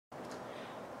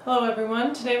Hello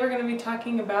everyone, today we're going to be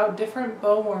talking about different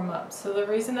bow warm-ups. So the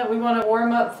reason that we want to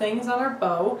warm up things on our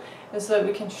bow is so that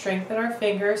we can strengthen our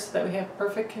fingers so that we have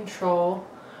perfect control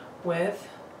with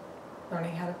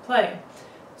learning how to play.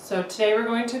 So today we're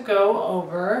going to go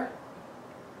over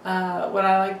what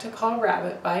I like to call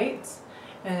rabbit bites,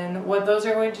 and what those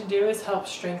are going to do is help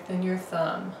strengthen your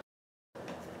thumb.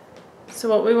 So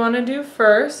what we want to do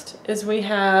first is we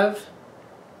have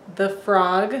the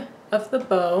frog of the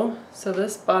bow. So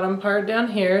this bottom part down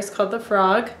here is called the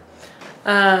frog.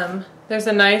 There's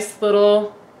a nice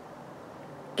little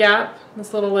gap,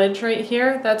 this little ledge right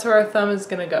here. That's where our thumb is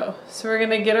going to go. So we're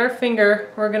going to get our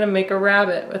finger, we're going to make a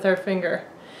rabbit with our finger.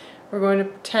 We're going to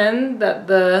pretend that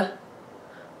the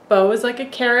bow is like a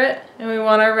carrot, and we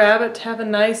want our rabbit to have a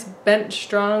nice bent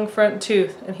strong front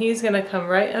tooth, and he's going to come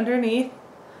right underneath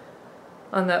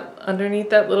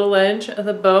that little ledge of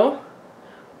the bow.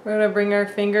 We're going to bring our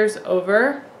fingers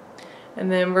over,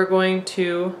 and then we're going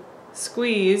to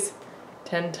squeeze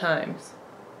 10 times.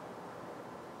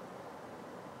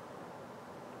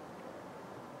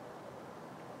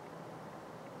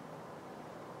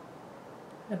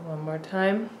 And one more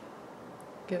time.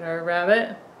 Get our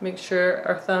rabbit. Make sure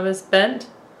our thumb is bent.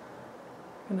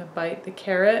 We're going to bite the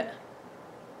carrot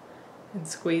and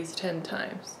squeeze 10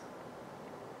 times.